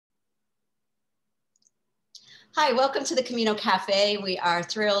Hi, welcome to the Camino Cafe. We are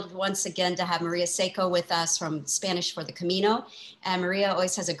thrilled once again to have Maria Seco with us from Spanish for the Camino. And Maria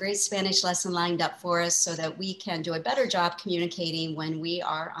always has a great Spanish lesson lined up for us so that we can do a better job communicating when we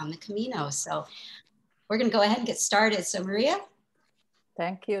are on the Camino. So we're going to go ahead and get started. So Maria.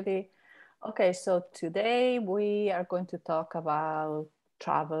 Thank you, Lee. Okay, so today we are going to talk about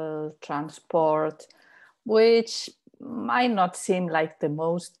travel, transport, which might not seem like the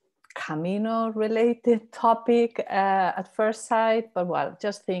most Camino related topic at first sight, but well,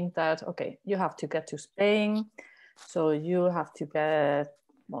 just think that, okay, you have to get to Spain. So you have to get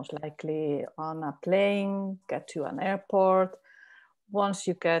most likely on a plane, get to an airport. Once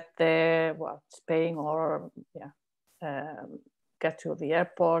you get there, well, Spain or get to the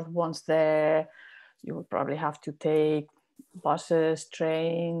airport. Once there, you will probably have to take buses,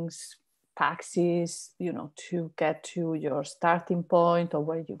 trains, taxis, to get to your starting point or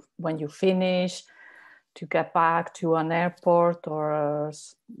when you finish, to get back to an airport or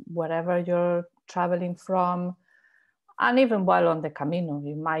wherever you're traveling from. And even while on the Camino,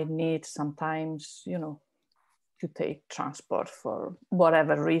 you might need sometimes, to take transport for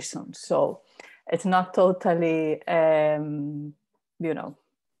whatever reason. So it's not totally,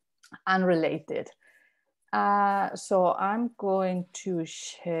 unrelated. So I'm going to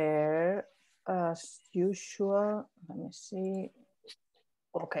share as usual. Let me see.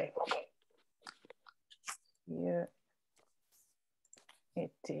 Okay. Here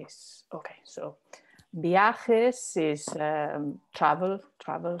it is. Okay, so viajes is travel.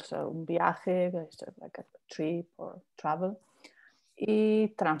 So un viaje is like a trip or travel.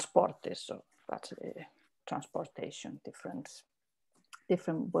 Y transporte, so that's transportation, different,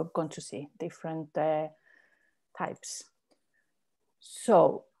 we're going to see different types.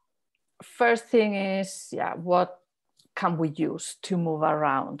 So first thing is, what can we use to move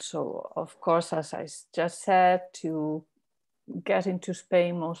around? So of course, as I just said, to get into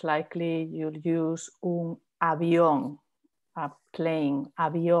Spain, most likely you'll use un avión, a plane,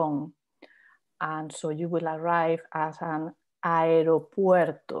 avión. And so you will arrive at an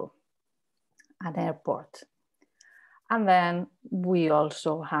aeropuerto, an airport. And then we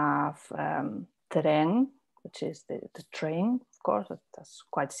also have tren, which is the train, of course, that's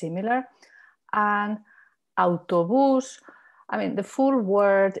quite similar. And autobús, I mean, the full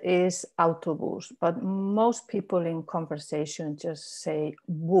word is autobús, but most people in conversation just say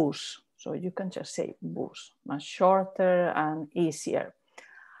bus. So you can just say bus, much shorter and easier.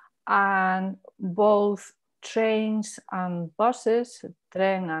 And both trains and buses,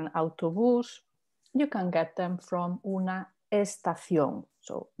 tren and autobús, you can get them from una estación.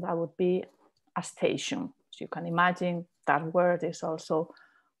 So that would be a station. So you can imagine that word is also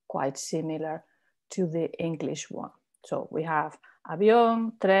quite similar to the English one. So we have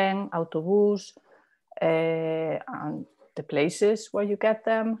avión, tren, autobús, and the places where you get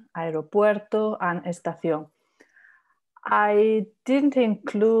them, aeropuerto and estación. I didn't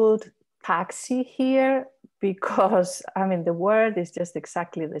include taxi here because, I mean, the word is just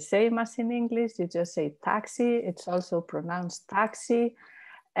exactly the same as in English. You just say taxi. It's also pronounced taxi.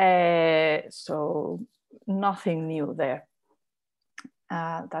 So nothing new there.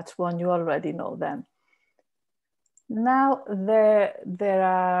 That's one you already know then. Now, there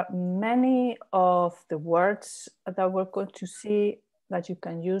are many of the words that we're going to see that you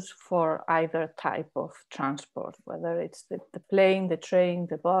can use for either type of transport, whether it's the plane, the train,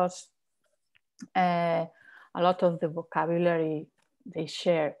 the bus. A lot of the vocabulary they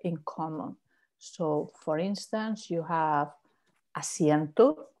share in common. So for instance, you have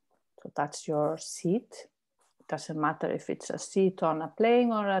asiento, so that's your seat. It doesn't matter if it's a seat on a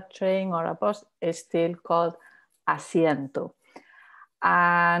plane or a train or a bus, it's still called asiento.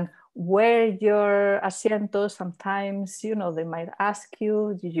 And where your asiento, sometimes, they might ask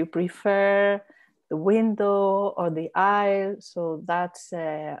you, do you prefer the window or the aisle? So that's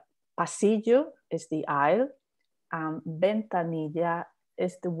pasillo is the aisle, and ventanilla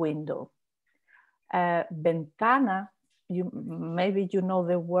is the window. Ventana, maybe you know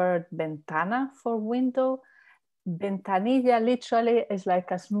the word ventana for window. Ventanilla literally is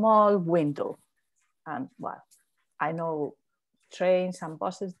like a small window. And well, I know trains and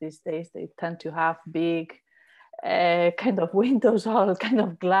buses these days, they tend to have big kind of windows, all kind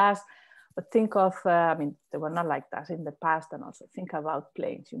of glass. But think of, I mean, they were not like that in the past. And also think about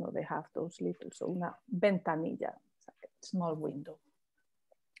planes, they have those little, so una ventanilla, it's like a small window.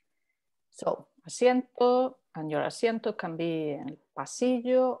 So asiento, and your asiento can be el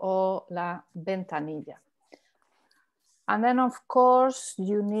pasillo or la ventanilla. And then of course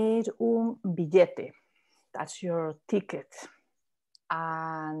you need un billete, that's your ticket.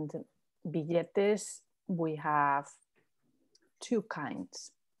 And billetes we have two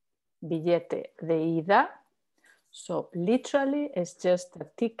kinds. Billete de ida. So literally it's just a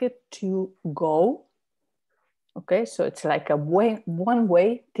ticket to go. Okay, so it's like a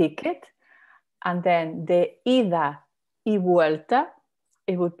one-way ticket. And then de ida y vuelta,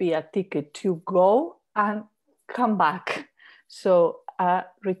 it would be a ticket to go and come back. So a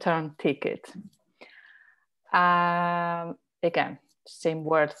return ticket. Again, same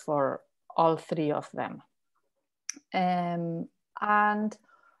word for all three of them. And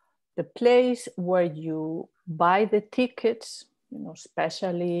the place where you buy the tickets, you know,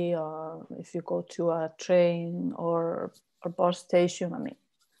 especially if you go to a train or a bus station, I mean,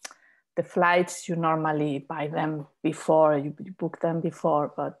 the flights, you normally buy them before, you book them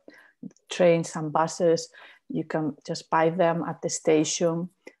before, but trains and buses, you can just buy them at the station,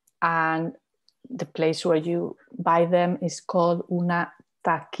 and the place where you buy them is called una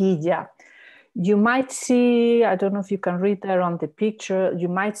taquilla. You might see, I don't know if you can read there on the picture, you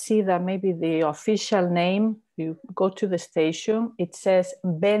might see that maybe the official name, you go to the station, it says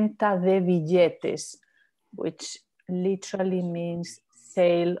venta de billetes, which literally means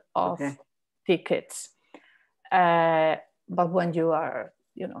sale of tickets. But when you are,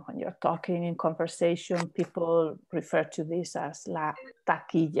 you know, when you're talking in conversation, people refer to this as la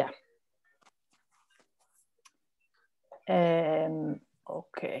taquilla.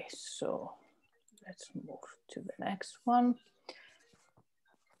 Okay, so let's move to the next one.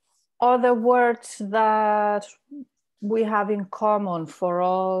 Other words that we have in common for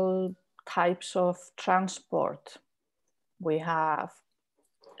all types of transport. We have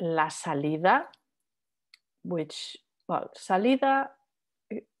la salida, which, well, salida,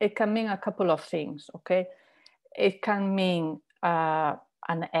 it can mean a couple of things, okay? It can mean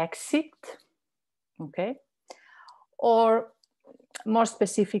an exit, okay? Or more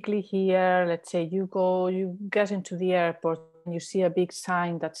specifically here, let's say you get into the airport and you see a big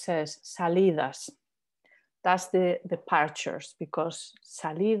sign that says salidas. That's the departures, because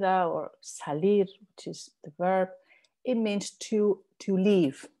salida or salir, which is the verb, it means to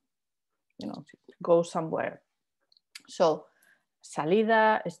leave, you know, to go somewhere. So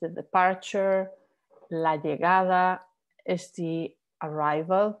salida is the departure, la llegada is the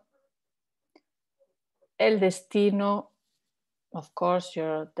arrival, el destino, of course,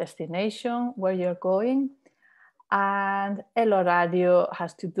 your destination, where you're going, and el horario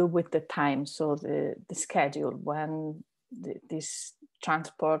has to do with the time, so the schedule, when these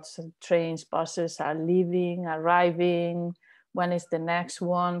transports, trains, buses are leaving, arriving, when is the next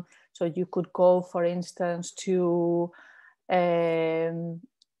one. So you could go, for instance, to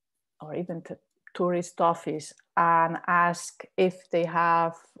or even to tourist office and ask if they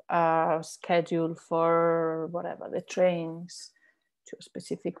have a schedule for whatever, the trains to a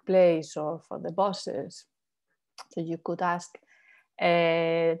specific place, or for the buses. So you could ask,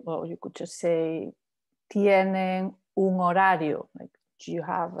 or you could just say, tienen un horario, like, do you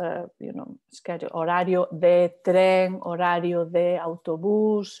have a, you know, schedule, horario de tren, horario de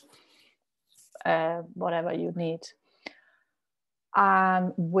autobús, whatever you need.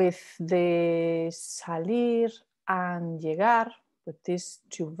 And with the salir and llegar, with these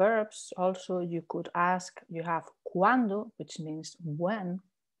two verbs, also you could ask, you have cuándo, which means when.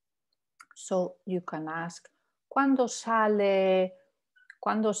 So you can ask, ¿cuándo sale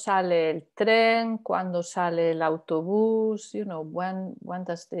el tren? ¿Cuándo sale el autobús? You know, when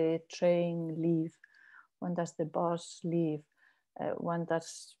does the train leave? When does the bus leave? When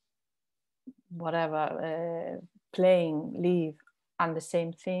does whatever plane leave? And the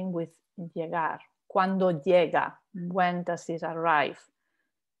same thing with llegar. ¿Cuándo llega? When does it arrive?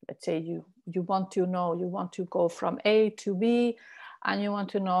 Let's say you want to know, you want to go from A to B, and you want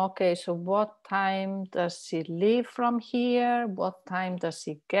to know, okay, so what time does it leave from here? What time does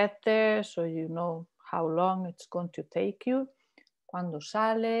it get there? So you know how long it's going to take you. ¿Cuándo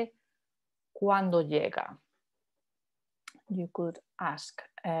sale? ¿Cuándo llega? You could ask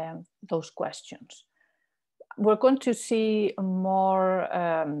those questions. We're going to see more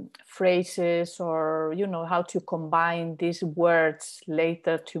phrases, or, you know, how to combine these words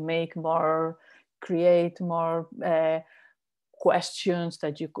later to make more, create more questions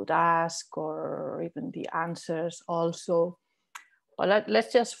that you could ask, or even the answers also. But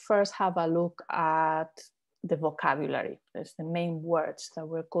let's just first have a look at the vocabulary. That's the main words that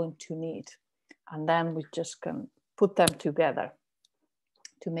we're going to need. And then we just can put them together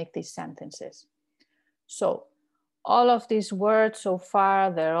to make these sentences. So all of these words so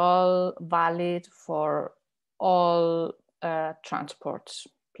far, they're all valid for all transports,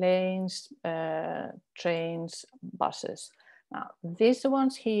 planes, trains, buses. Now, these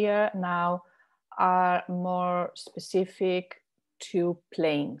ones here now are more specific to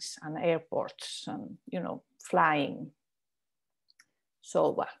planes and airports and, flying.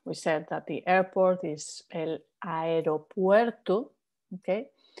 So well, we said that the airport is el aeropuerto, okay?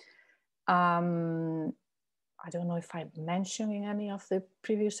 I don't know if I mentioned in any of the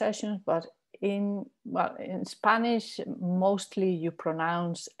previous sessions, but in Spanish, mostly you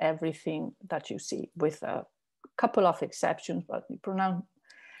pronounce everything that you see, with a couple of exceptions, but you pronounce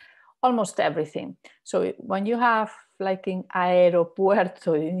almost everything. So when you have, like in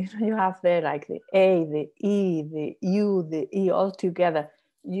aeropuerto, you have there like the A, the E, the U, the E all together.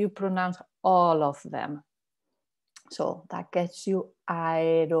 You pronounce all of them. So that gets you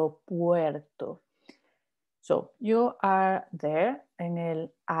aeropuerto. So you are there en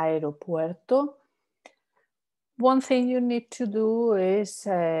el aeropuerto. One thing you need to do is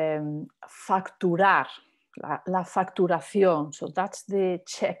facturar, la facturación. So that's the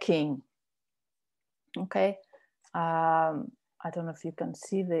checking. Okay. I don't know if you can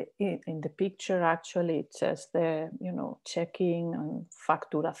see in the picture, actually, it says the, checking and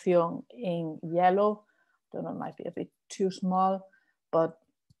facturación in yellow. I don't know, it might be a bit too small, but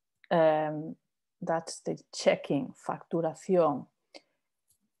that's the checking, facturación.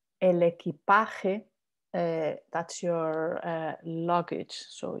 El equipaje, that's your luggage.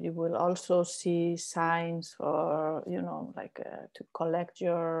 So you will also see signs for, to collect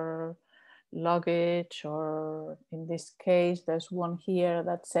your luggage, or in this case, there's one here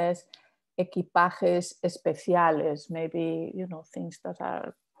that says equipajes especiales, maybe, things that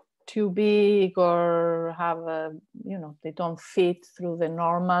are too big or have, they don't fit through the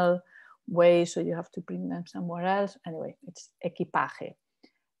normal way, so you have to bring them somewhere else. Anyway, it's equipaje,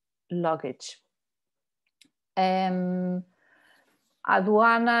 luggage.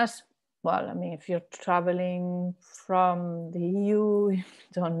 Aduanas, well, I mean, if you're traveling from the EU, you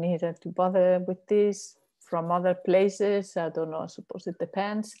don't need to bother with this. From other places, I don't know, I suppose it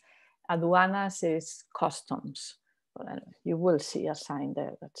depends. Aduanas is customs. Well, anyway, you will see a sign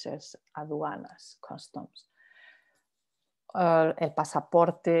there that says aduanas, customs. El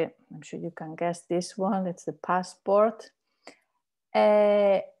pasaporte, I'm sure you can guess this one, it's the passport.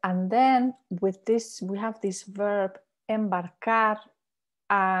 And then with this, we have this verb embarcar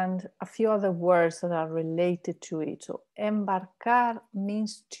and a few other words that are related to it. So embarcar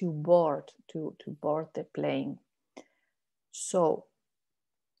means to board, to board the plane. So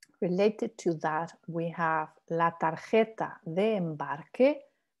related to that, we have la tarjeta de embarque,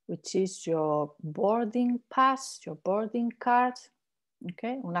 which is your boarding pass, your boarding card.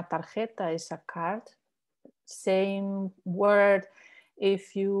 Okay, una tarjeta is a card. Same word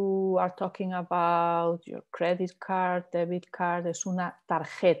if you are talking about your credit card, debit card, es una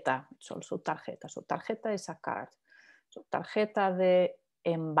tarjeta. It's also tarjeta. So tarjeta is a card. So tarjeta de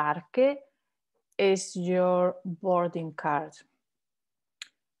embarque is your boarding card.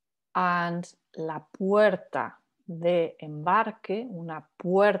 And la puerta de embarque, una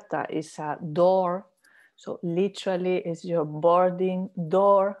puerta is a door. So literally is your boarding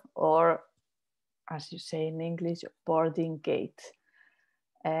door, or as you say in English, your boarding gate.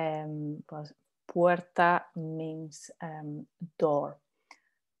 Puerta means door.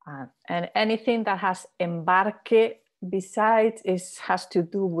 And anything that has embarque besides has to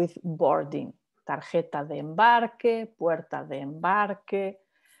do with boarding. Tarjeta de embarque, puerta de embarque,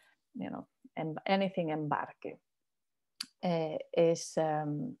 anything embarque has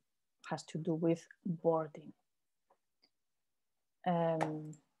to do with boarding. I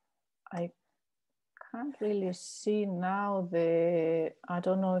can't really see now I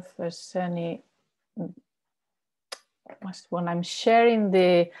don't know if there's any, when I'm sharing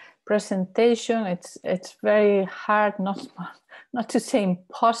the presentation, it's very hard, not to say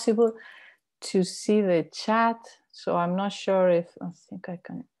impossible, to see the chat. So I'm not sure I think I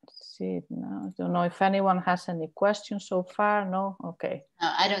can see it now. I don't know if anyone has any questions so far. No? Okay.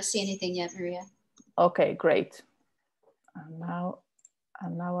 No, I don't see anything yet, Maria. Okay, great. And now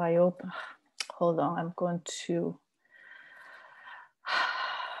I open. Hold on, I'm going to,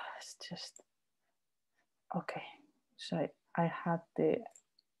 it's just, okay. So I had the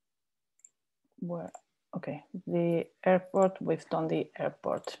airport, we've done the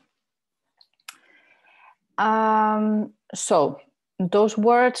airport. So those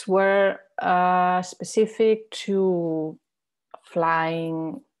words were specific to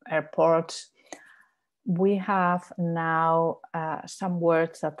flying, airports. We have now some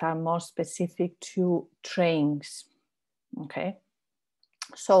words that are more specific to trains. Okay,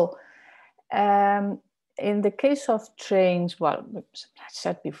 so in the case of trains, well, I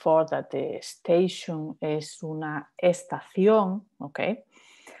said before that the station is una estación. Okay,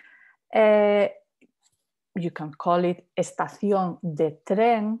 you can call it estación de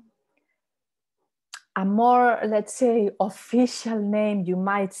tren. A more, let's say, official name, you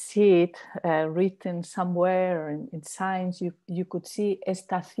might see it written somewhere in signs. You could see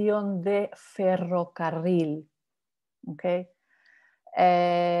estación de ferrocarril. Okay.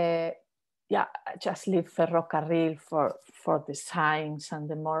 Yeah, just leave ferrocarril for the signs and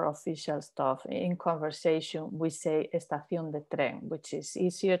the more official stuff. In conversation, we say estación de tren, which is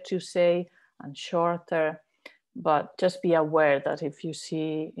easier to say and shorter. But just be aware that if you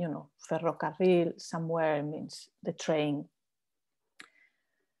see, you know, ferrocarril somewhere, it means the train.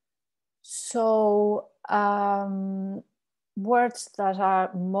 So words that are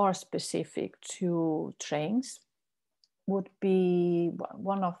more specific to trains would be,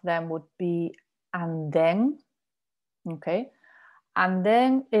 one of them would be andén, okay?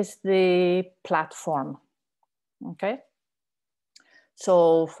 Andén is the platform, okay?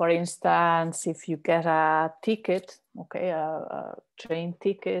 So for instance, if you get a ticket, okay, a train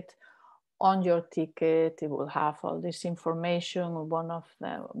ticket, on your ticket, it will have all this information. One of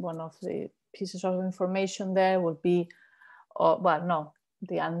the pieces of information there will be, well, no,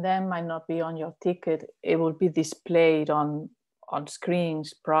 the andén might not be on your ticket. It will be displayed on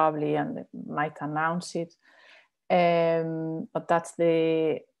screens probably, and it might announce it. But that's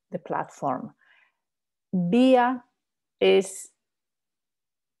the platform. Vía is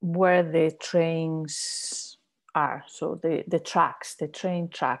where the trains are, so the tracks, the train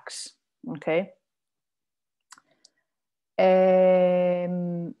tracks, okay?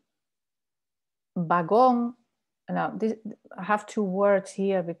 Vagón, now I have two words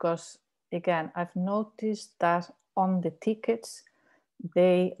here because, again, I've noticed that on the tickets,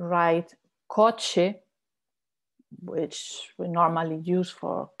 they write coche, which we normally use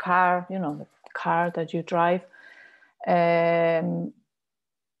for car, you know, the car that you drive.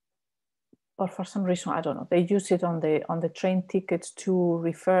 But for some reason, I don't know, they use it on the train tickets to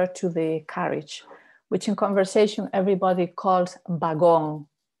refer to the carriage, which in conversation everybody calls vagón.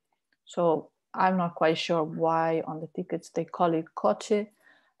 So I'm not quite sure why on the tickets they call it coche,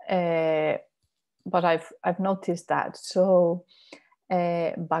 but I've noticed that. So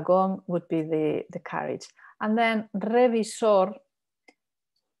vagón would be the carriage. And then revisor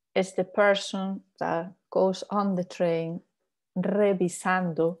is the person that goes on the train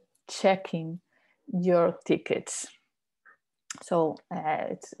revisando, checking your tickets. So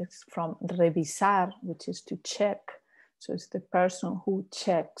it's from revisar, which is to check. So it's the person who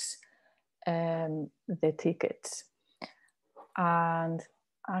checks the tickets. And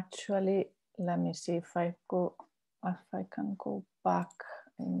actually, let me see if I can go back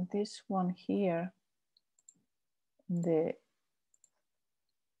in this one here. In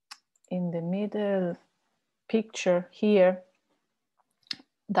the middle picture here,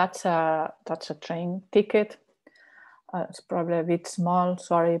 that's a train ticket. It's probably a bit small,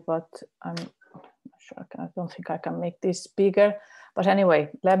 sorry, but I'm not sure. I don't think I can make this bigger. But anyway,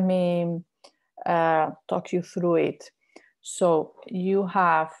 let me talk you through it. So you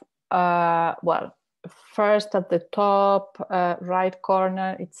have, well, first at the top right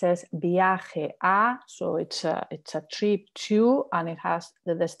corner, it says viaje a, so it's a trip to, and it has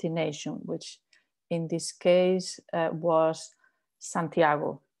the destination, which in this case was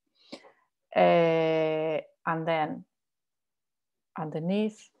Santiago. And then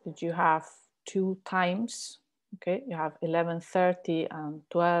underneath you have two times, okay? You have 11:30 and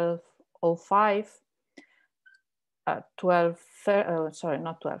 12:05.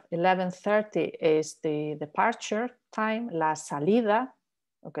 11:30 is the departure time, la salida,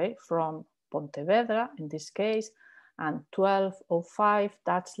 okay, from Pontevedra in this case, and 12:05,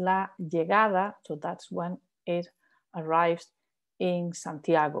 that's la llegada, so that's when it arrives in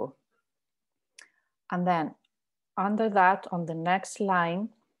Santiago. And then under that, on the next line,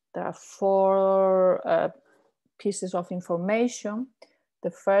 there are four pieces of information.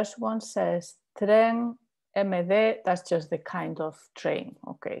 The first one says tren MD, that's just the kind of train,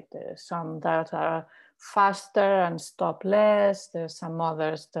 okay? There's some that are faster and stop less. There's some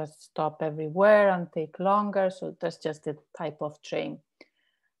others that stop everywhere and take longer. So that's just the type of train.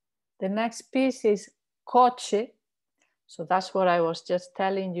 The next piece is coche. So that's what I was just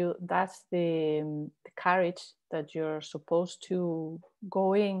telling you. That's the carriage that you're supposed to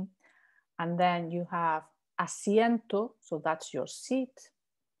go in. And then you have asiento, so that's your seat.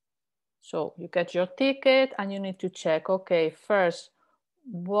 So you get your ticket and you need to check, okay, first,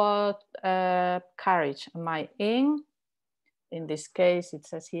 what carriage am I in? In this case, it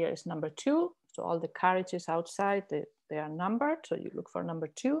says here is number 2. So all the carriages outside, they are numbered. So you look for number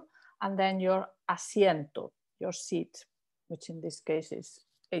 2. And then your asiento, your seat, which in this case is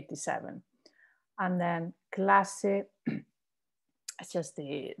 87. And then clase, it's just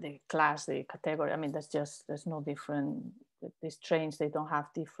the class, the category. I mean, there's no different, these trains, they don't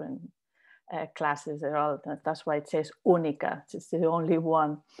have different classes. They're all, that's why it says única, it's the only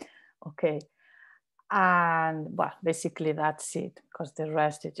one. Okay. And well, basically that's it, because the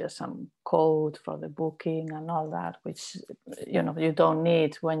rest is just some code for the booking and all that, which, you know, you don't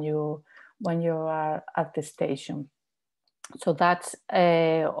need when you are at the station. So that's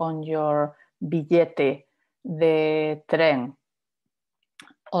on your billete de tren.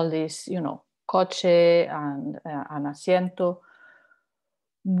 All this, you know, coche and an asiento.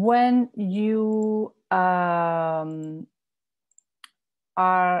 When you are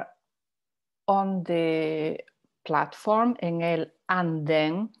on the platform, en el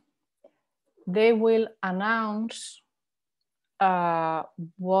andén, they will announce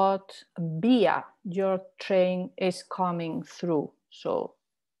what via your train is coming through. So,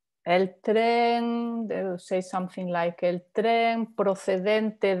 el tren, they will say something like el tren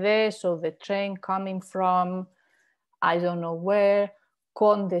procedente de, so the train coming from, I don't know where,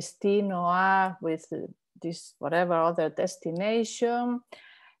 con destino a, with this whatever other destination,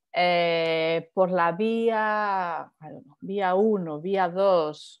 por la vía, I don't know, vía uno, vía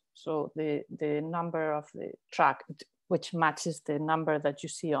dos, so the number of the track, which matches the number that you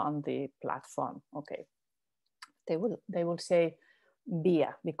see on the platform. Okay, they will say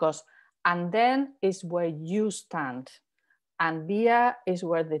via, because andén is where you stand and via is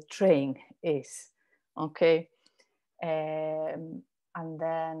where the train is. Okay, and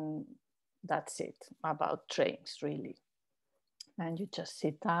then that's it about trains, really. And you just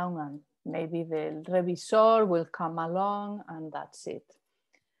sit down and maybe the revisor will come along and that's it.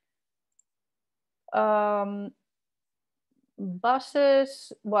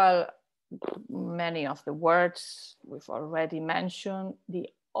 Buses, well, many of the words we've already mentioned. The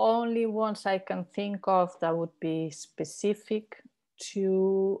only ones I can think of that would be specific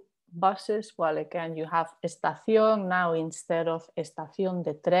to buses, well, again, you have estación now instead of estación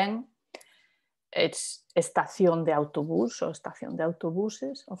de tren. It's estación de autobús or estación de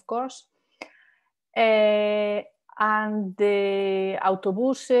autobuses, of course. And the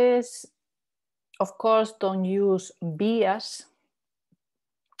autobuses, of course, don't use vías.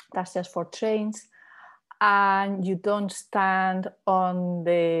 That's just for trains. And you don't stand on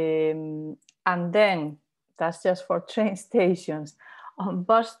the andén. That's just for train stations. On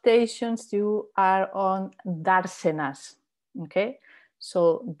bus stations, you are on dársenas. Okay,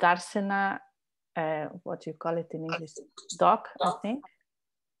 so dársena, what do you call it in English? Dock, I think.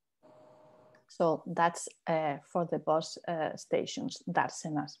 So that's for the bus stations,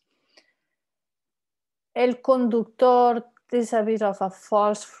 dársenas. El conductor is a bit of a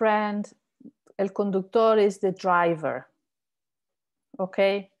false friend. El conductor is the driver.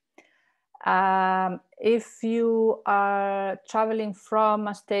 Okay. If you are traveling from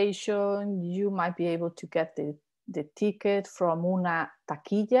a station, you might be able to get the ticket from una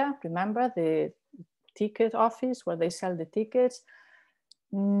taquilla. Remember the ticket office where they sell the tickets?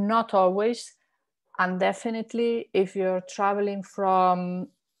 Not always. And definitely if you're traveling from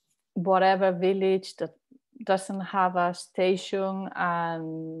whatever village that doesn't have a station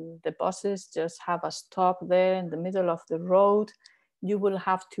and the buses just have a stop there in the middle of the road, you will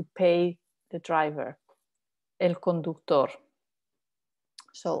have to pay the driver, el conductor.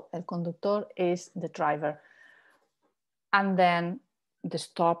 So el conductor is the driver. And then the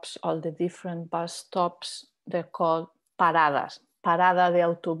stops, all the different bus stops, they're called paradas, parada de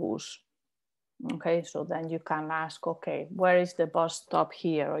autobús. Okay, so then you can ask, okay, where is the bus stop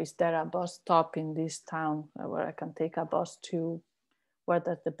here? Or is there a bus stop in this town where I can take a bus to? Where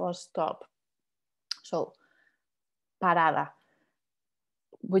does the bus stop? So, parada,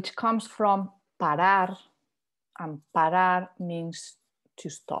 which comes from parar, and parar means to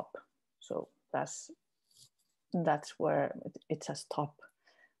stop. So that's where it's a stop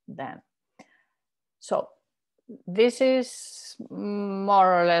then. So this is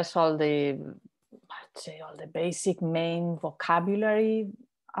more or less all the, I'd say, all the basic main vocabulary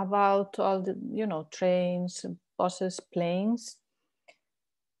about all the, you know, trains, buses, planes.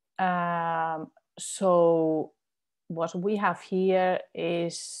 So what we have here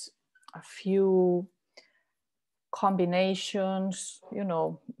is a few combinations, you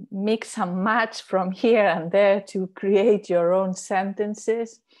know, mix and match from here and there to create your own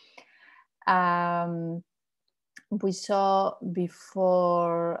sentences. We saw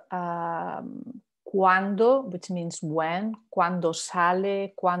before cuando, which means when, cuando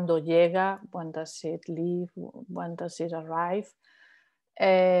sale, cuando llega, when does it leave, when does it arrive.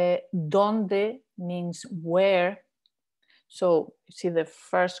 Donde means where. So you see the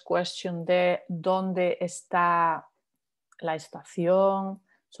first question there, ¿dónde está la estación?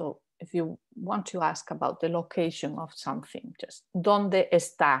 So if you want to ask about the location of something, just ¿dónde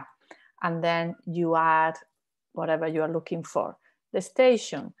está? And then you add whatever you are looking for. The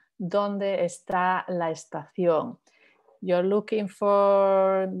station, ¿dónde está la estación? You're looking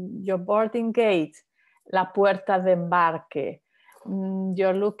for your boarding gate, la puerta de embarque.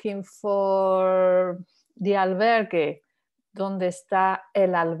 You're looking for the albergue, ¿dónde está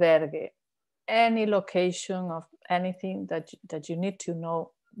el albergue? Any location of anything that you need to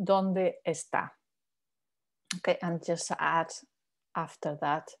know, ¿dónde está? Okay, and just add after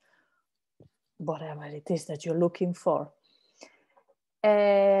that whatever it is that you're looking for.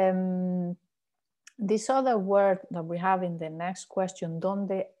 This other word that we have in the next question,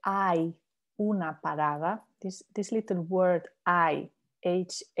 ¿dónde hay una parada? This little word hay,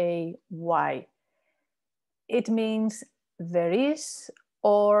 H-A-Y, it means there is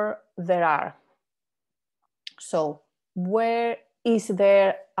or there are. So where is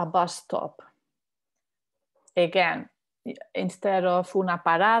there a bus stop? Again, instead of una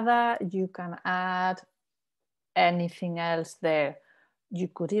parada, you can add anything else there. You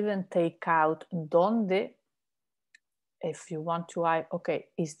could even take out donde if you want to add, okay,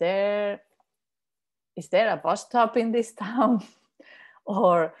 is there a bus stop in this town?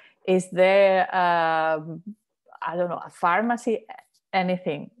 Or is there, I don't know, a pharmacy?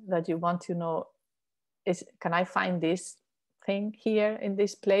 Anything that you want to know is, can I find this thing here in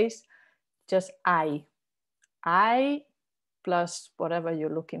this place? Just I plus whatever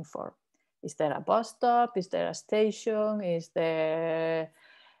you're looking for. Is there a bus stop? Is there a station? Is there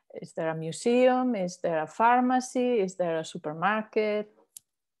a museum? Is there a pharmacy? Is there a supermarket?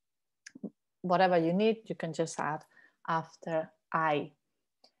 Whatever you need, you can just add after I.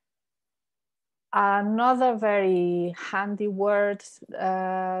 Another very handy word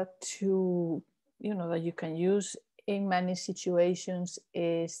to, that you can use in many situations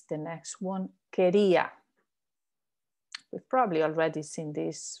is the next one, quería. We've probably already seen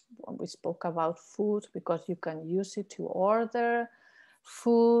this when we spoke about food, because you can use it to order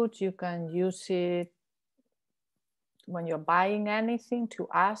food. You can use it when you're buying anything to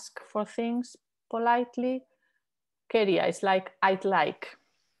ask for things politely. Quería is like, I'd like.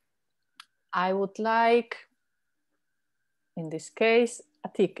 I would like, in this case, a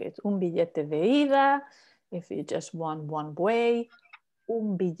ticket, un billete de ida, if you just want one way,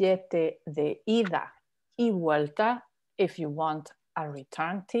 un billete de ida y vuelta, if you want a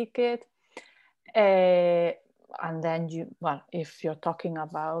return ticket. And then if you're talking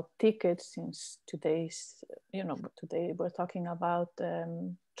about tickets, since today's, today we're talking about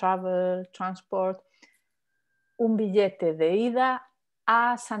travel, transport, un billete de ida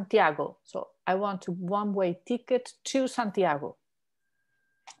a Santiago. So I want a one-way ticket to Santiago.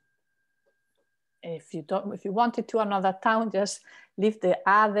 If you want it to another town, just leave the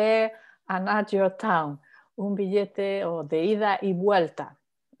a there and add your town. Un billete o de ida y vuelta.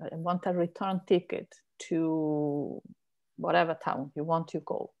 I want a return ticket to whatever town you want to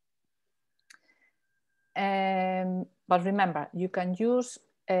go. But remember, you can use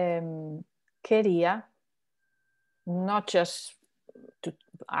quería not just to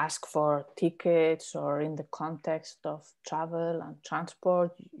ask for tickets or in the context of travel and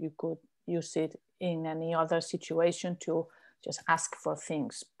transport. You could use it in any other situation to just ask for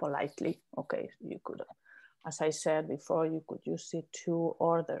things politely. Okay, you could, as I said before, you could use it to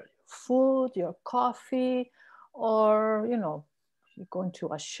order food, your coffee, or, you're going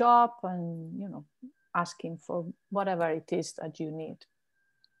to a shop and, asking for whatever it is that you need.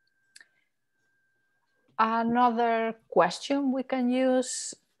 Another question we can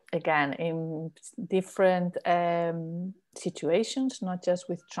use, again, in different situations, not just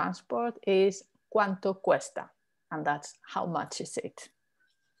with transport, is ¿cuánto cuesta? And that's how much is it?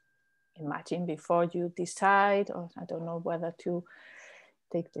 Imagine before you decide, or I don't know whether to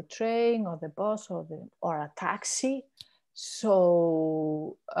take the train or the bus or a taxi.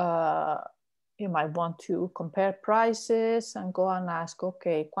 So you might want to compare prices and go and ask,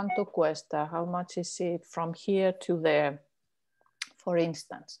 okay, ¿cuánto cuesta? How much is it from here to there, for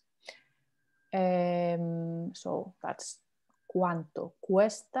instance? So that's ¿cuánto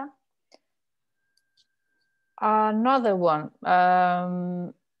cuesta? Another one,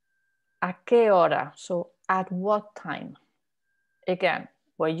 ¿a qué hora? So at what time? Again,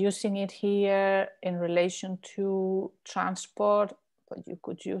 we're using it here in relation to transport, but you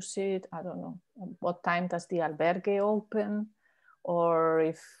could use it, I don't know, what time does the albergue open? Or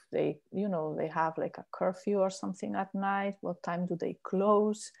if they, they have like a curfew or something at night, what time do they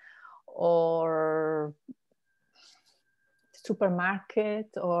close? Or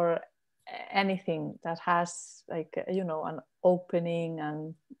supermarket or anything that has like, you know, an opening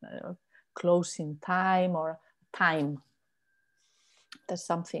and closing time or time. There's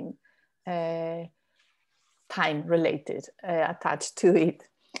something time related attached to it.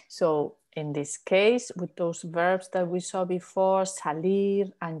 So in this case, with those verbs that we saw before,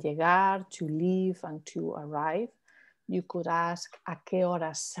 salir and llegar, to leave and to arrive, you could ask, ¿a qué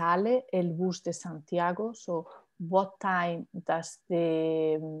hora sale el bus de Santiago? So what time does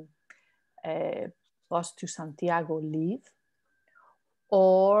the bus to Santiago leave?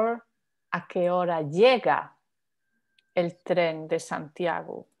 Or ¿a qué hora llega el tren de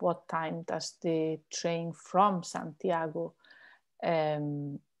Santiago? What time does the train from Santiago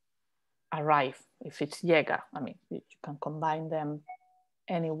arrive? If it's llega, I mean, you can combine them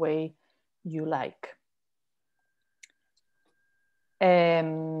any way you like.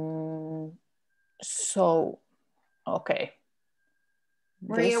 So, okay.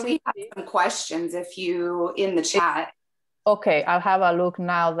 Maria, we have some questions if you in the chat. Okay, I'll have a look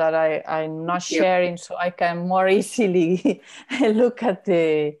now that I'm not sharing, so I can more easily look at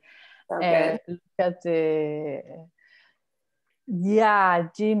the yeah,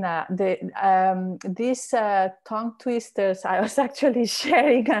 Gina, these tongue twisters, I was actually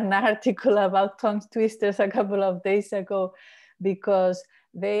sharing an article about tongue twisters a couple of days ago, because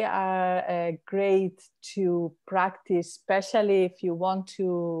they are great to practice, especially if you want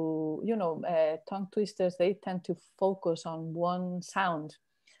to, you know, tongue twisters, they tend to focus on one sound.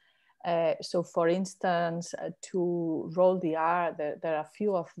 So for instance, to roll the R, there are a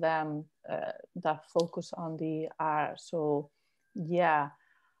few of them that focus on the R. So yeah,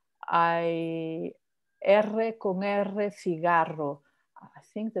 R con R, cigarro. I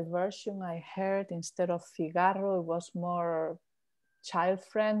think the version I heard instead of cigarro was more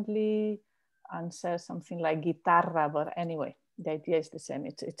child-friendly and says something like guitarra, but anyway, the idea is the same.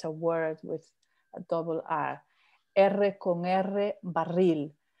 It's a word with a double R. R con R,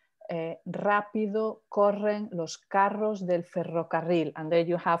 barril. Rápido corren los carros del ferrocarril, and there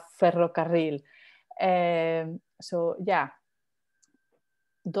you have ferrocarril. So yeah,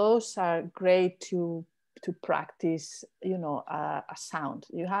 those are great to practice, you know, a sound.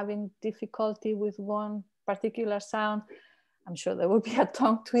 You're having difficulty with one particular sound, I'm sure there will be a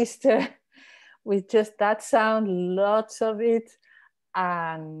tongue twister with just that sound, lots of it.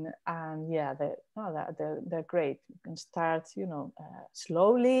 And yeah, they're great. You can start, you know,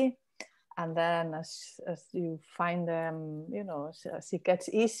 slowly, and then as you find them, you know, as it gets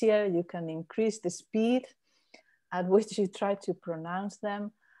easier, you can increase the speed at which you try to pronounce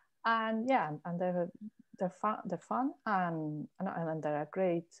them. And yeah, and they're fun, and they're a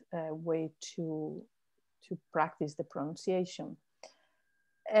great way to practice the pronunciation.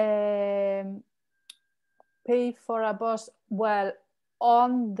 Pay for a bus. Well,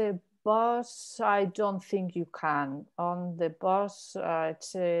 on the bus, I don't think you can. On the bus, I'd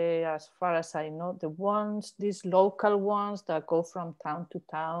say, as far as I know, these local ones that go from town to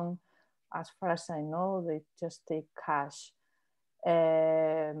town, as far as I know, they just take cash.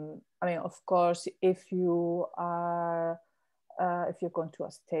 I mean, of course, if you are, if you're going to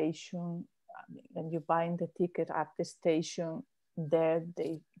a station and you're buying the ticket at the station, there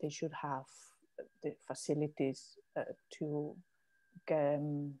they should have the facilities to get,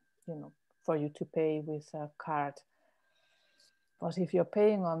 you know, for you to pay with a card. But if you're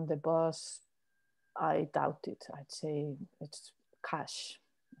paying on the bus, I doubt it. I'd say it's cash.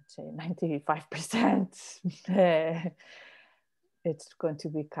 I'd say 95%. It's going to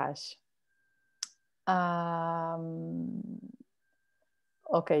be cash.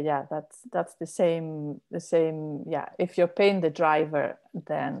 Okay, yeah, that's the same. Yeah, if you're paying the driver,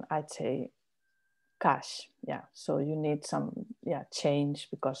 then I'd say cash. Yeah, so you need some change,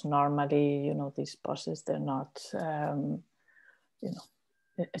 because normally, you know, these buses, they're not, you know,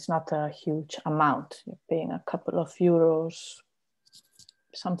 it's not a huge amount. You're paying a couple of euros,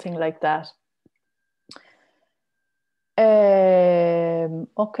 something like that.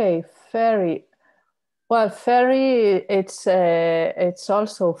 Okay, ferry. Well, ferry, it's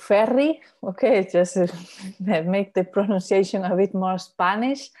also ferry. Okay, just make the pronunciation a bit more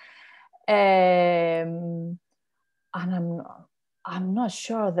Spanish. And I'm not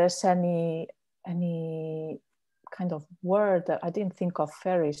sure there's any kind of word that I didn't think of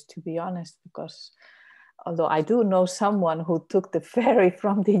ferries, to be honest, because although I do know someone who took the ferry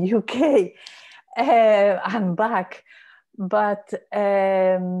from the UK and back, but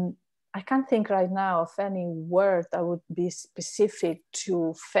I can't think right now of any word that would be specific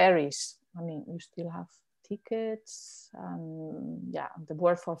to ferries. I mean, you still have tickets, and yeah, the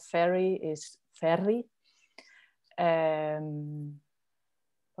word for ferry is ferry.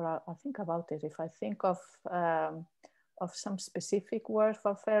 But I'll think about it. If I think of some specific word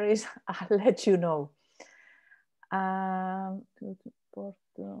for ferries, I'll let you know.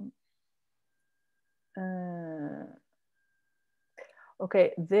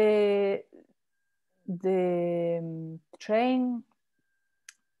 Okay, the train,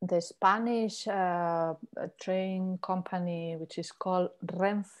 the Spanish train company, which is called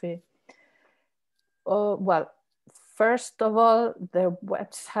Renfe. Oh, well, first of all, their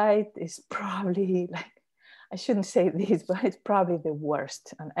website is probably like, I shouldn't say this, but it's probably the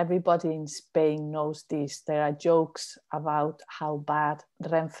worst. And everybody in Spain knows this. There are jokes about how bad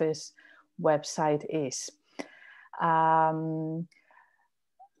Renfe's website is.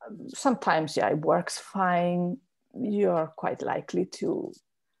 Sometimes, yeah, it works fine. You're quite likely to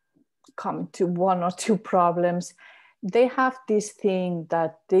come to one or two problems. They have this thing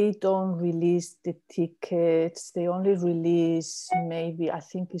that they don't release the tickets. They only release maybe, I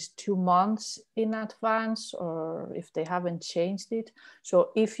think it's 2 months in advance, or if they haven't changed it. So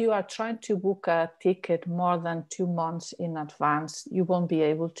if you are trying to book a ticket more than 2 months in advance, you won't be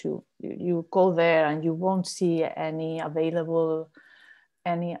able to. You go there and you won't see any available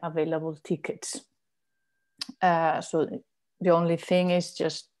tickets. So the only thing is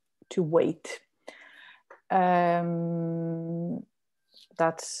just to wait.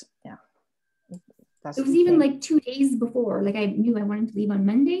 That's, yeah. That's it was even like 2 days before. Like I knew I wanted to leave on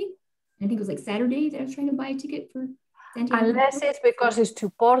Monday. I think it was like Saturday that I was trying to buy a ticket for Santiago. Unless it's because it's to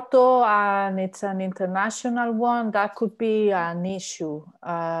Porto and it's an international one, that could be an issue.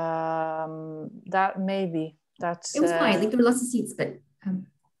 That maybe that's. It was fine. Like there were lots of seats, but.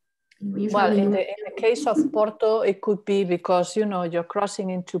 Well, in the case of Porto, it could be because, you know, you're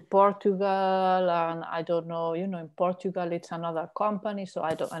crossing into Portugal, and I don't know, you know, in Portugal, it's another company. So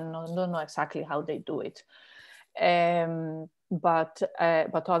I don't know exactly how they do it. But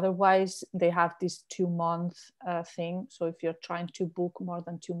otherwise, they have this 2 month thing. So if you're trying to book more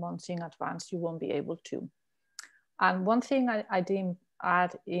than 2 months in advance, you won't be able to. And one thing I didn't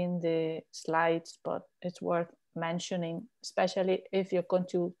add in the slides, but it's worth mentioning, especially if you're going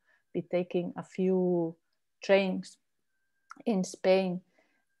to be taking a few trains in Spain,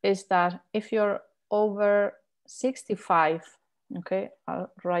 is that if you're over 65, okay, I'll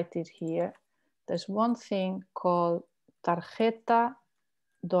write it here. There's one thing called tarjeta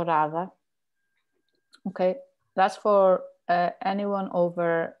dorada. Okay, that's for anyone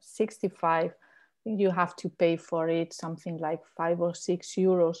over 65. I think you have to pay for it, something like 5 or 6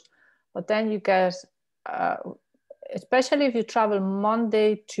 euros. But then you get especially if you travel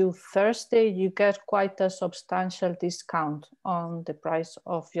Monday to Thursday, you get quite a substantial discount on the price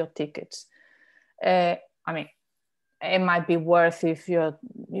of your tickets. I mean, it might be worth if you're,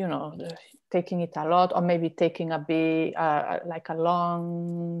 you know, taking it a lot, or maybe taking a big, like a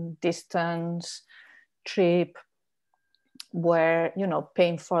long distance trip where, you know,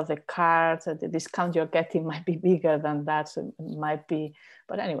 paying for the card, the discount you're getting might be bigger than that. So it might be,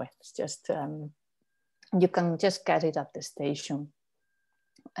 but anyway, it's just, you can just get it at the station,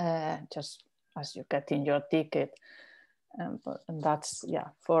 just as you get in your ticket. And that's,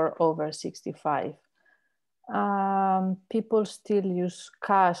 yeah, for over 65. People still use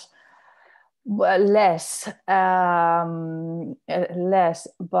cash. Well, less,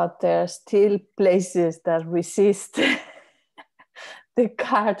 but there are still places that resist the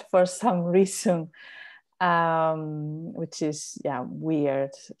card for some reason. Which is, yeah,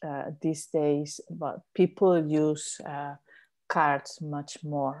 weird these days, but people use cards much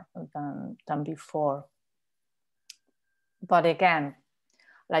more than before. But again,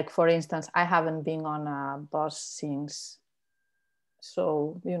 like for instance, I haven't been on a bus since,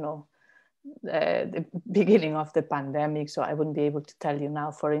 so, you know, the beginning of the pandemic, so I wouldn't be able to tell you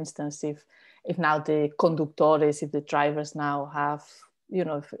now, for instance, if now the conductores, if the drivers now have, you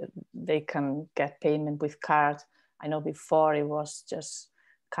know, if they can get payment with card. I know before it was just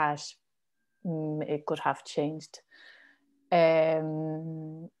cash. It could have changed.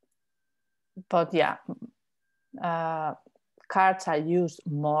 But yeah, cards are used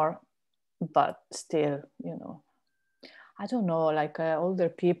more, but still, you know, I don't know, like older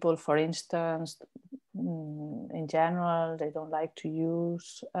people, for instance, in general, they don't like to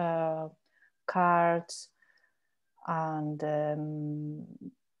use cards. And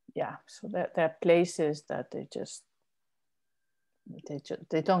yeah, so there are places that they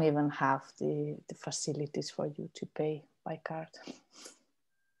don't even have the facilities for you to pay by card.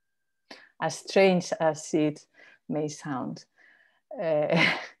 As strange as it may sound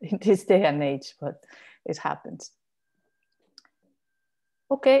in this day and age, but it happens.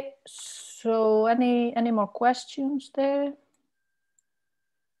 Okay, so any more questions there?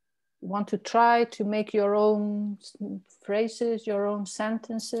 Want to try to make your own phrases, your own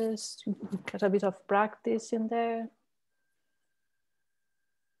sentences, get a bit of practice in there?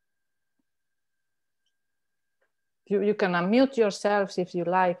 You can unmute yourselves if you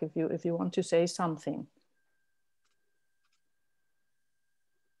like, if you want to say something.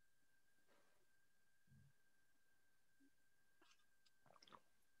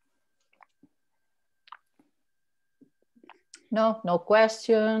 No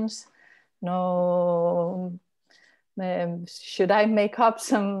questions. No. Should I make up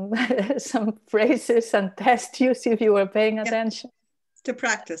some some phrases and test you, see if you were paying attention? To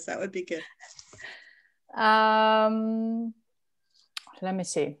practice, that would be good. Let me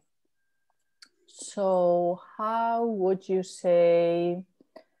see. So how would you say,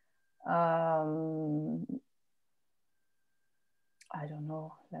 I don't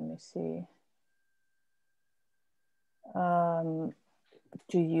know, let me see.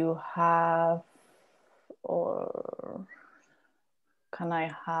 Do you have, or can I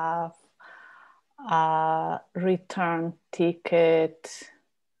have a return ticket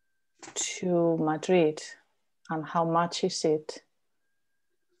to Madrid? And how much is it?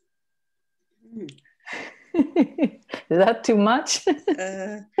 Is that too much?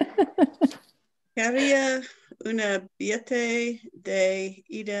 Quería una billete de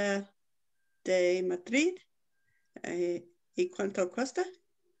ida de Madrid. ¿Y cuánto cuesta?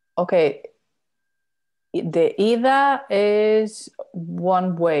 Okay. The ida is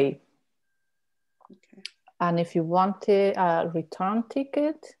one way. Okay. And if you want a return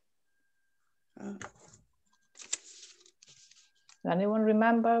ticket, anyone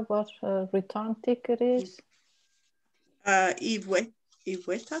remember what a return ticket is? Y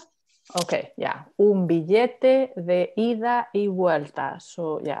vuelta. Okay, yeah. Un billete de ida y vuelta.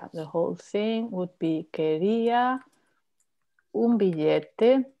 So yeah, the whole thing would be quería un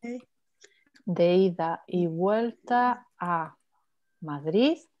billete de ida y vuelta a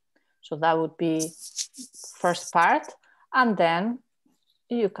Madrid. So that would be first part. And then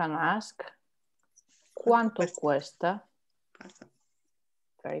you can ask, ¿cuánto cuesta?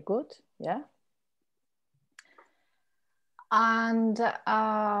 Very good, yeah. And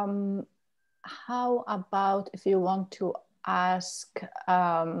how about if you want to ask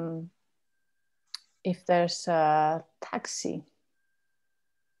if there's a taxi?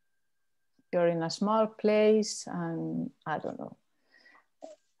 You're in a small place and I don't know,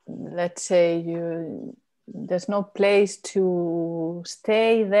 let's say there's no place to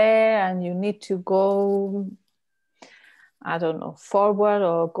stay there and you need to go, I don't know, forward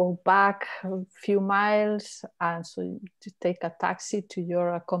or go back a few miles, and so you take a taxi to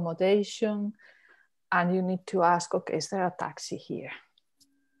your accommodation and you need to ask, okay, is there a taxi here?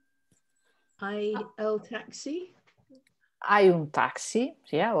 Hay el taxi? Hay un taxi,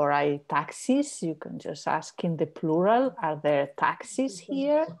 yeah, or hay taxis. You can just ask in the plural, are there taxis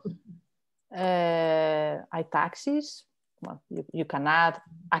here? Hay taxis. Well, you can add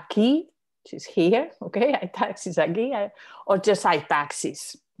aquí, which is here, okay? Hay taxis aquí, or just hay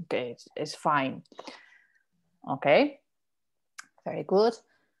taxis, okay? It's fine, okay? Very good.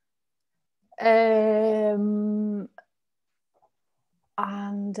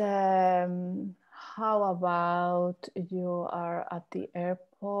 How about you are at the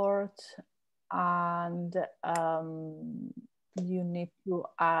airport and you need to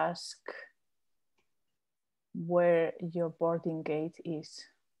ask where your boarding gate is?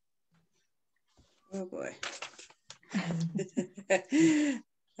 Oh boy.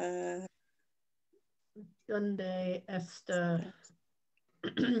 ¿Dónde está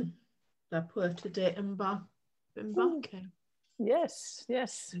la puerta de embarque? Yes,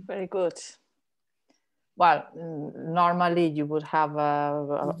 very good. Well, normally you would have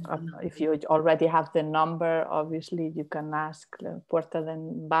if you already have the number, obviously you can ask puerta de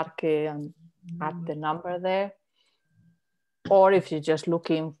embarque and add the number there. Or if you're just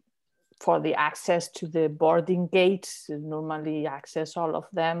looking for the access to the boarding gates, you normally access all of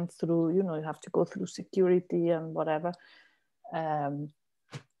them through, you have to go through security and whatever.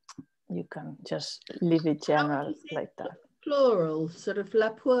 You can just leave it general like that. Plural, sort of la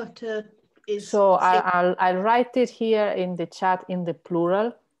puerta is... So I'll write it here in the chat in the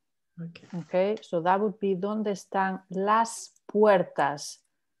plural. Okay, so that would be ¿dónde están las puertas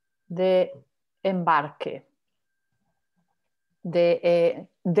de embarque? De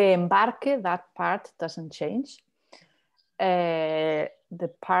embarque, that part doesn't change. The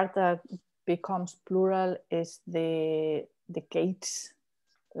part that becomes plural is the gates,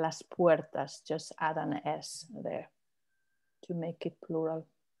 las puertas, just add an S there. to make it plural.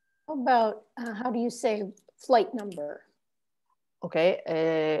 How about, how do you say flight number? Okay,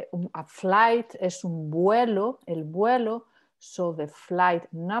 a flight es un vuelo, el vuelo, so the flight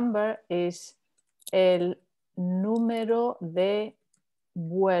number is el número de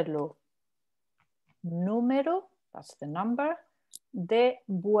vuelo. Número, that's the number, de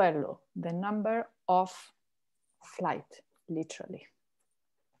vuelo, the number of flight, literally.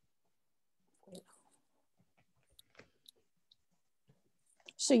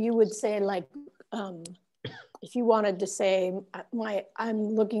 So you would say like, if you wanted to say, I'm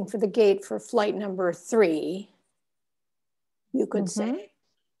looking for the gate for flight number 3, you could say,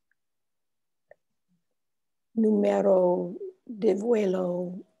 número de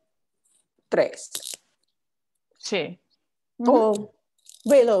vuelo 3. Sí. O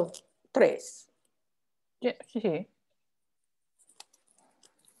vuelo 3. Yeah, sí.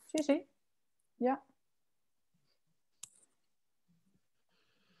 Sí, sí. Yeah.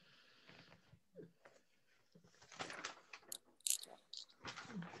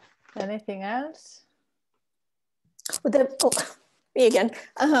 Anything else? Me again.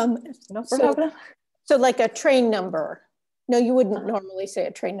 No problem. So like a train number. No, you wouldn't normally say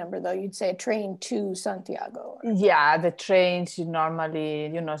a train number though. You'd say a train to Santiago. Yeah, the trains you normally,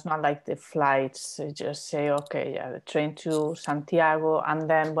 it's not like the flights. You just say, okay, yeah, the train to Santiago. And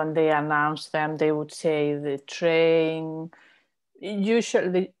then when they announce them, they would say the train.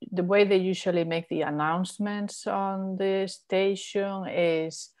 Usually, the way they usually make the announcements on the station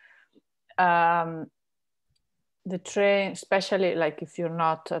is the train, especially like if you're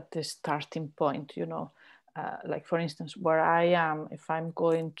not at the starting point, like for instance, where I am, if I'm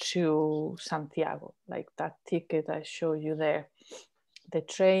going to Santiago, like that ticket I showed you there, the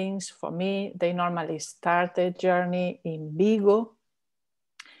trains for me, they normally start the journey in Vigo,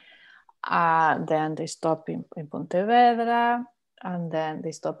 then they stop in Pontevedra, and then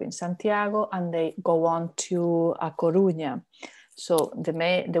they stop in Santiago, and they go on to A Coruña. So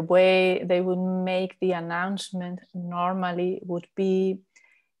the way they would make the announcement normally would be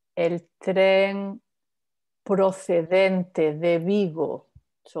el tren procedente de Vigo.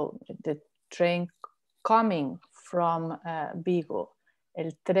 So the train coming from Vigo.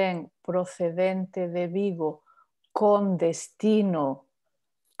 El tren procedente de Vigo con destino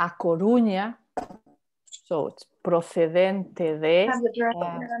a Coruña. So it's procedente de...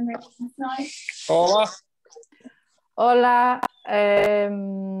 Hola. Hola.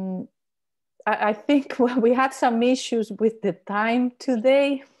 I think we had some issues with the time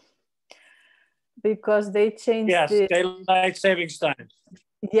today because they changed. Yes, daylight savings time.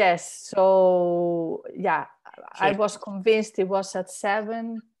 Yes, so yeah, I was convinced it was at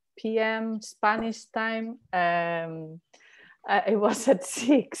 7 p.m. Spanish time. It was at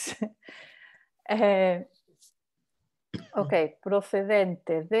 6. Okay,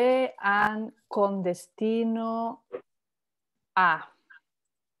 procedente de and con destino a.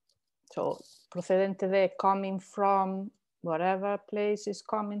 So procedente de, coming from whatever place is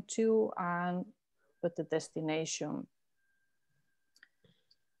coming to, and with the destination.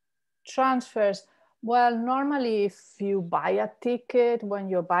 Transfers. Well, normally if you buy a ticket, when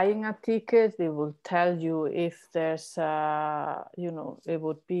you're buying a ticket, they will tell you if there's a, it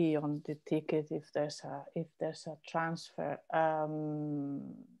would be on the ticket if there's a transfer.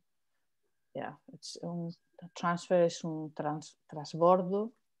 Yeah, it's transfer is un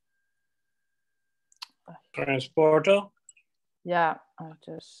transbordo. Transporter. Yeah,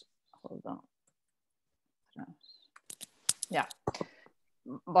 just hold on. Yeah.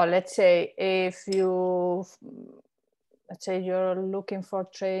 Well, let's say you're looking for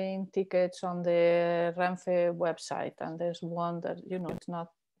train tickets on the Renfe website, and there's one that it's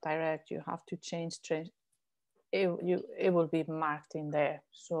not direct. You have to change train. It will be marked in there,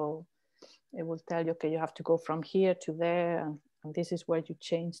 so it will tell you, okay, you have to go from here to there, and this is where you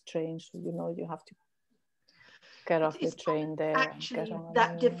change trains. So you have to get off the train there. Actually,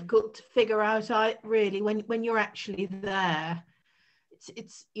 that difficult to figure out. Really, when you're actually there,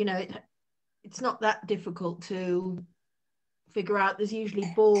 it's it's not that difficult to figure out. There's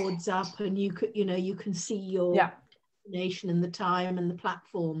usually boards up, and you can see your destination and the time and the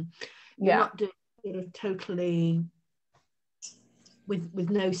platform. You're not doing sort of totally with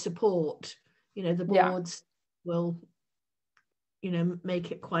no support. The boards will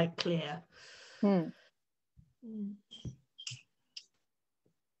make it quite clear.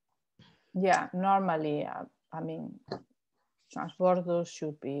 Yeah, normally, I mean, transborders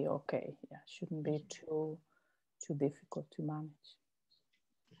should be okay. Yeah, shouldn't be too difficult to manage.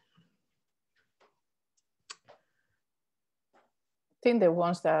 I think the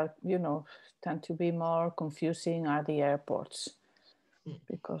ones that tend to be more confusing are the airports,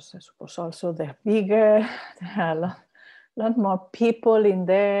 because I suppose also they're bigger, there are a lot more people in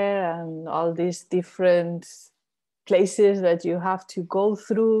there, and all these different places that you have to go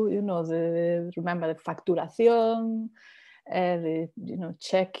through, you know, remember the facturación,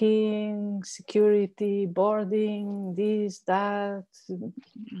 checking, security, boarding, this, that,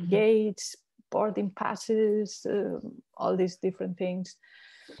 gates, boarding passes, all these different things.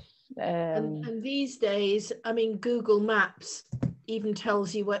 And these days, I mean, Google Maps even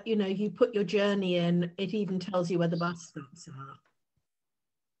tells you what, you put your journey in, it even tells you where the bus stops are.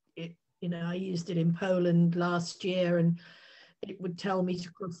 I used it in Poland last year, and it would tell me to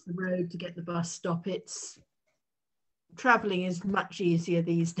cross the road to get the bus stop. Traveling is much easier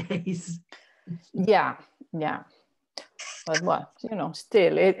these days. Yeah. But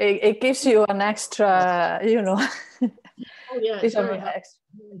still, it gives you an extra, Oh yeah, it's very helpful.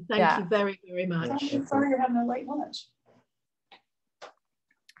 Thank you very, very much. Sorry you're having a late lunch.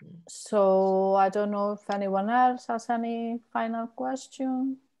 So I don't know if anyone else has any final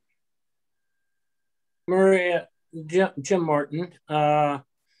question. Maria, Jim Martin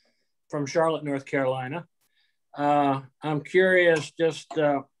from Charlotte, North Carolina. I'm curious just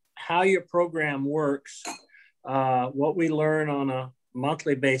how your program works, what we learn on a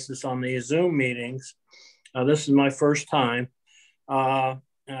monthly basis on these Zoom meetings. This is my first time. I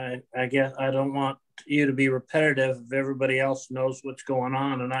guess I don't want you to be repetitive if everybody else knows what's going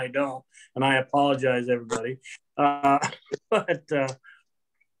on and I don't, and I apologize, everybody. But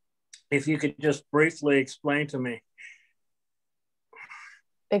if you could just briefly explain to me.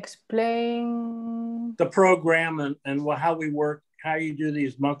 Explain? The program and how we work, how you do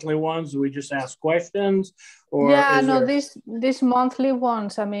these monthly ones. Do we just ask questions? Or yeah, no, these monthly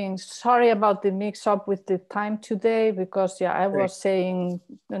ones, I mean, sorry about the mix up with the time today, because I was saying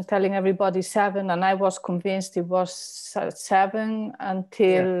and telling everybody 7, and I was convinced it was 7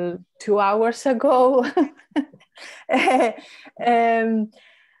 until 2 hours ago.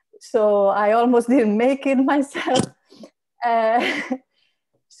 So I almost didn't make it myself.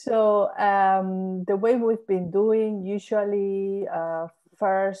 So the way we've been doing, usually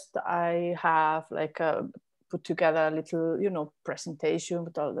first I have put together a little, presentation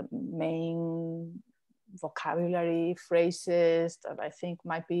with all the main vocabulary phrases that I think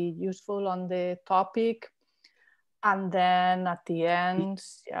might be useful on the topic. And then at the end,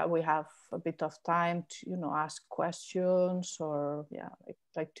 we have a bit of time to, ask questions, or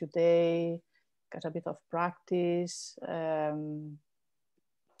like today, get a bit of practice.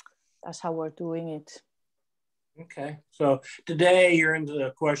 That's how we're doing it. Okay, so today you're into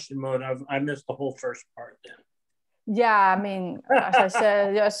the question mode. I missed the whole first part then. Yeah, I mean, as I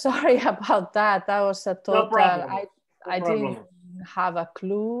said, sorry about that. That was a total, no problem. I didn't have a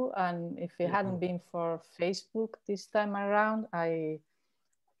clue. And if it hadn't been for Facebook this time around, I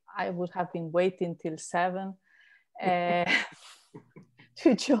would have been waiting till 7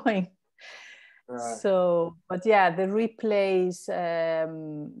 to join. Right. So, but the replays,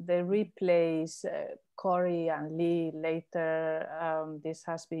 Corey and Lee later, this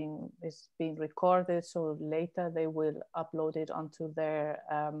has been recorded, so later they will upload it onto their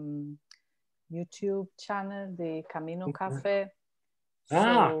YouTube channel, the Camino Cafe.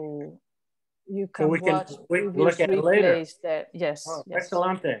 So you can watch look at it later. There. Yes. Oh, yes.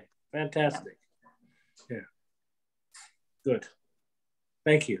 Excellente. Fantastic. Yeah. Good.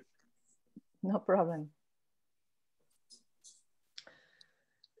 Thank you. No problem.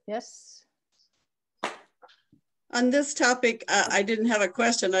 Yes. On this topic, I didn't have a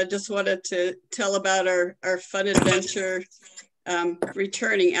question. I just wanted to tell about our fun adventure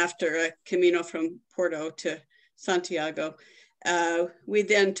returning after a Camino from Porto to Santiago. We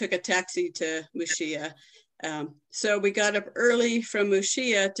then took a taxi to Muxía. So we got up early from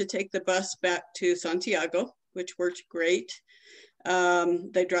Muxía to take the bus back to Santiago, which worked great.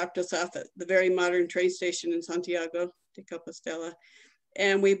 They dropped us off at the very modern train station in Santiago de Compostela.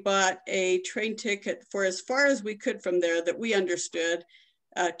 And we bought a train ticket for as far as we could from there that we understood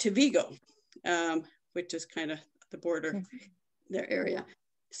to Vigo, which is kind of the border, their area.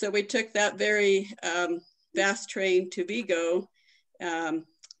 So we took that very fast train to Vigo,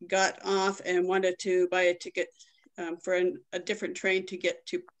 got off and wanted to buy a ticket for a different train to get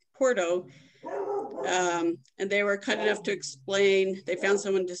to Porto. And they were kind enough to explain, they found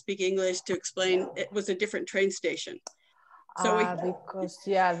someone to speak English to explain it was a different train station. So because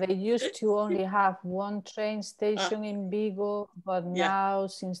they used to only have one train station in Vigo, but now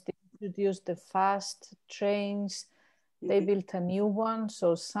since they introduced the fast trains, They built a new one,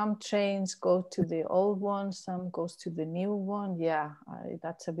 so some trains go to the old one, some goes to the new one. Yeah,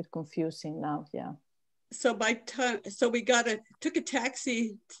 that's a bit confusing now. Yeah. So we took a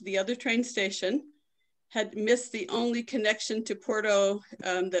taxi to the other train station, had missed the only connection to Porto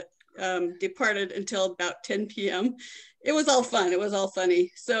that departed until about 10 p.m. It was all fun. It was all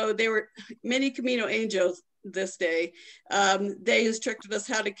funny. So there were many Camino angels this day. They instructed us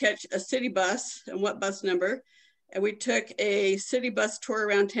how to catch a city bus and what bus number. And we took a city bus tour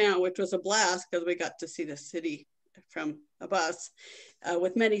around town, which was a blast because we got to see the city from a bus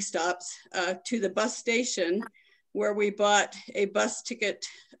with many stops to the bus station where we bought a bus ticket.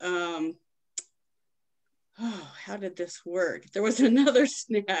 How did this work? There was another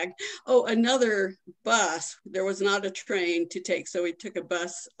snag. Oh, another bus. There was not a train to take. So we took a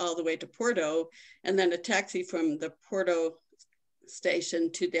bus all the way to Porto and then a taxi from the Porto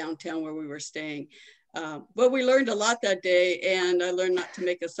station to downtown where we were staying. But we learned a lot that day, and I learned not to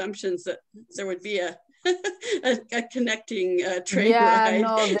make assumptions that there would be a connecting train ride.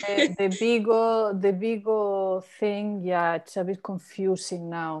 No, the Vigo thing, yeah, it's a bit confusing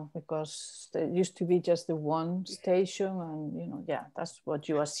now because there used to be just the one station, and yeah, that's what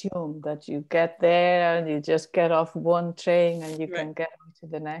you assume, that you get there and you just get off one train and you can get to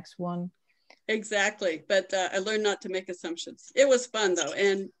the next one. Exactly, but I learned not to make assumptions. It was fun though,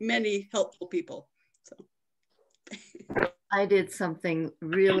 and many helpful people. So. I did something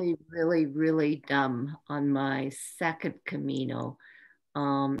really, really, really dumb on my second Camino.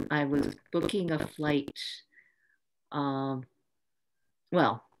 I was booking a flight. My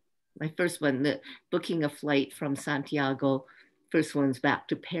first one, booking a flight from Santiago. First one's back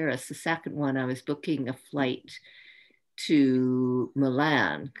to Paris. The second one, I was booking a flight to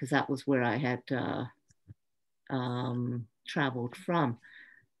Milan because that was where I had traveled from.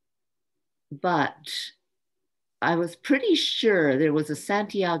 But I was pretty sure there was a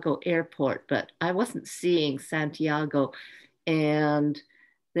Santiago airport, but I wasn't seeing Santiago, and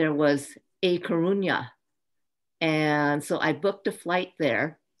there was A Coruña. And so I booked a flight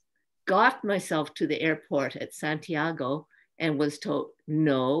there, got myself to the airport at Santiago, and was told,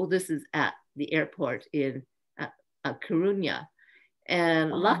 no, this is at the airport in Coruña.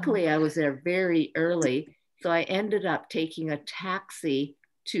 And luckily I was there very early. So I ended up taking a taxi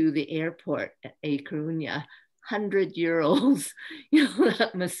to the airport at A Coruña. 100 euros,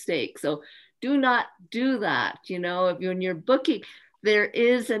 that mistake. So do not do that. When you're booking, there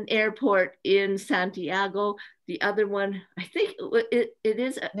is an airport in Santiago. The other one, I think it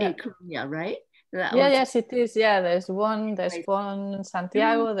is A Coruña, right? Yes, it is. Yeah, there's one in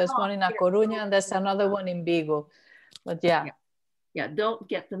Santiago, there's one in A Coruña, and there's another one in Vigo. But yeah, don't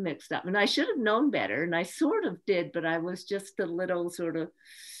get them mixed up. And I should have known better, and I sort of did, but I was just a little sort of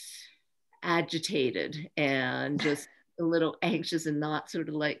agitated and just a little anxious and not sort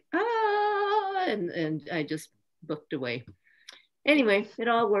of like and I just booked away. Anyway, it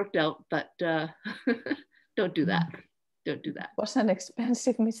all worked out, but don't do that. Don't do that. It was an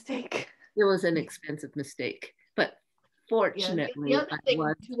expensive mistake. It was an expensive mistake, but fortunately, the other thing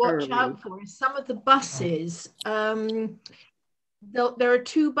to watch out for is some of the buses. There are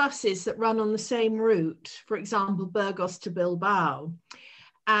two buses that run on the same route, for example, Burgos to Bilbao,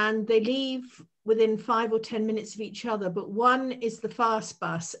 and they leave within 5 or 10 minutes of each other, but one is the fast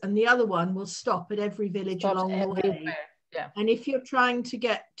bus and the other one will stop at every village along the way. Yeah. And if you're trying to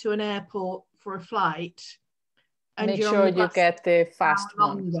get to an airport for a flight, and make sure you get the fast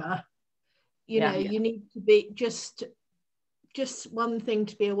one. You need to be just one thing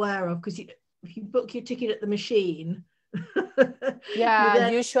to be aware of, because if you book your ticket at the machine,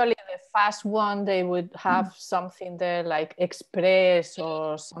 usually the fast one, they would have something there like express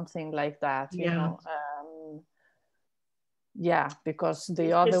or something like that, you know. Because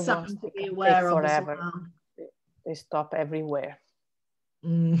the other ones to be aware of forever. Well. They stop everywhere.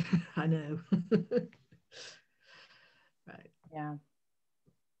 I know. Right. Yeah.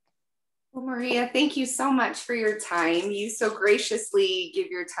 Well, Maria, thank you so much for your time. You so graciously give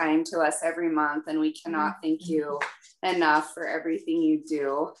your time to us every month, and we cannot thank you enough for everything you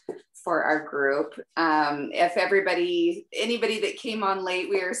do for our group. If anybody that came on late,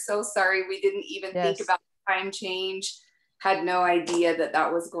 we are so sorry. We didn't even think about time change, had no idea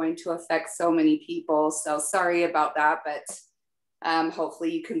that was going to affect so many people. So sorry about that, but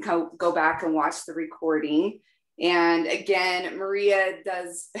hopefully you can go back and watch the recording. And again, Maria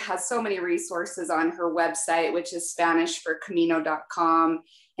has so many resources on her website, which is SpanishForCamino.com.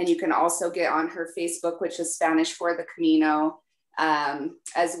 And you can also get on her Facebook, which is Spanish for the Camino.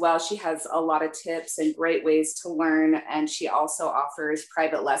 As well, she has a lot of tips and great ways to learn. And she also offers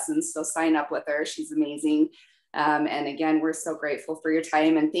private lessons. So sign up with her. She's amazing. And again, we're so grateful for your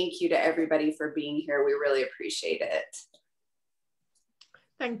time, and thank you to everybody for being here. We really appreciate it.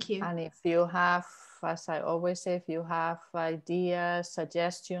 Thank you. And if you have, as I always say, if you have ideas,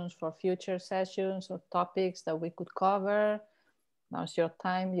 suggestions for future sessions or topics that we could cover, now's your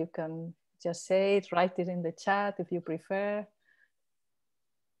time. You can just say it, write it in the chat if you prefer.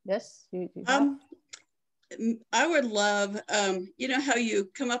 Yes, you have? I would love, you know how you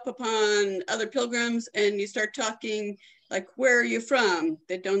come up upon other pilgrims and you start talking like, where are you from?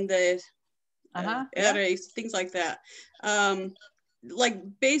 De donde eres, things like that. Like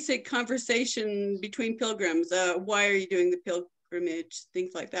basic conversation between pilgrims. Why are you doing the pilgrimage?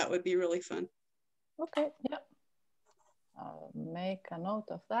 Things like that would be really fun. Okay, yeah. I'll make a note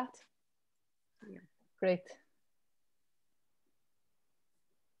of that. Yeah. Great.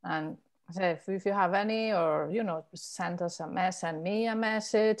 And if you have any, or you know, send us a message, send me a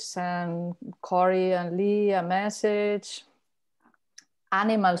message, send Corey and Lee a message.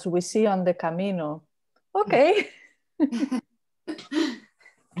 Animals we see on the Camino. Okay.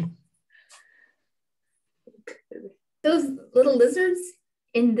 Those little lizards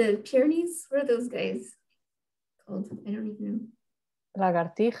in the Pyrenees, what are those guys called? I don't even know.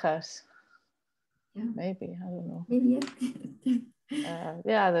 Lagartijas. Yeah. Maybe, I don't know. Maybe, yeah.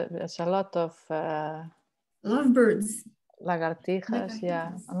 Yeah, there's a lot of birds. Lagartijas,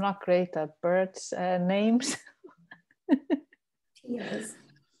 yeah. I'm not great at birds names. Yes.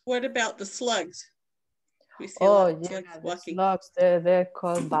 What about the slugs? We see oh, yeah, slugs walking. Slugs, they're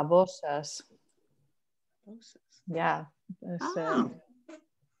called babosas. Yeah, there's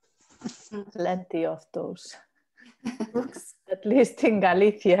plenty of those. At least in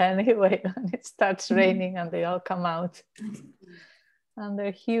Galicia anyway, when it starts raining and they all come out. And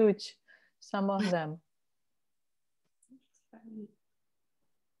they're huge, some of them.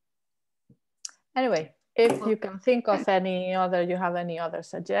 Anyway, if you can think of any other, you have any other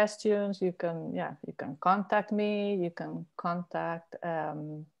suggestions, you can contact me, you can contact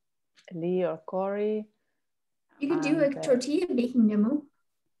Lee or Corey. You could do a tortilla baking demo.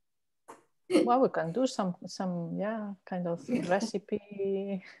 Well, we can do some yeah, kind of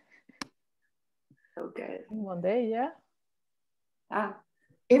recipe. Okay. One day, yeah.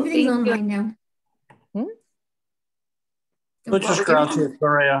 Everything's online now. Muchas gracias,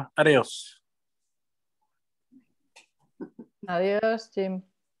 Gloria. Adiós. Adiós, Jim.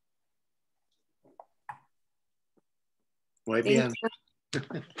 Muy bien.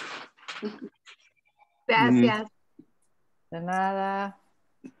 Gracias. De nada.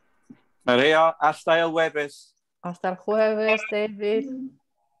 María, hasta el jueves. Hasta el jueves, David.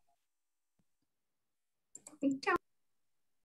 Chao.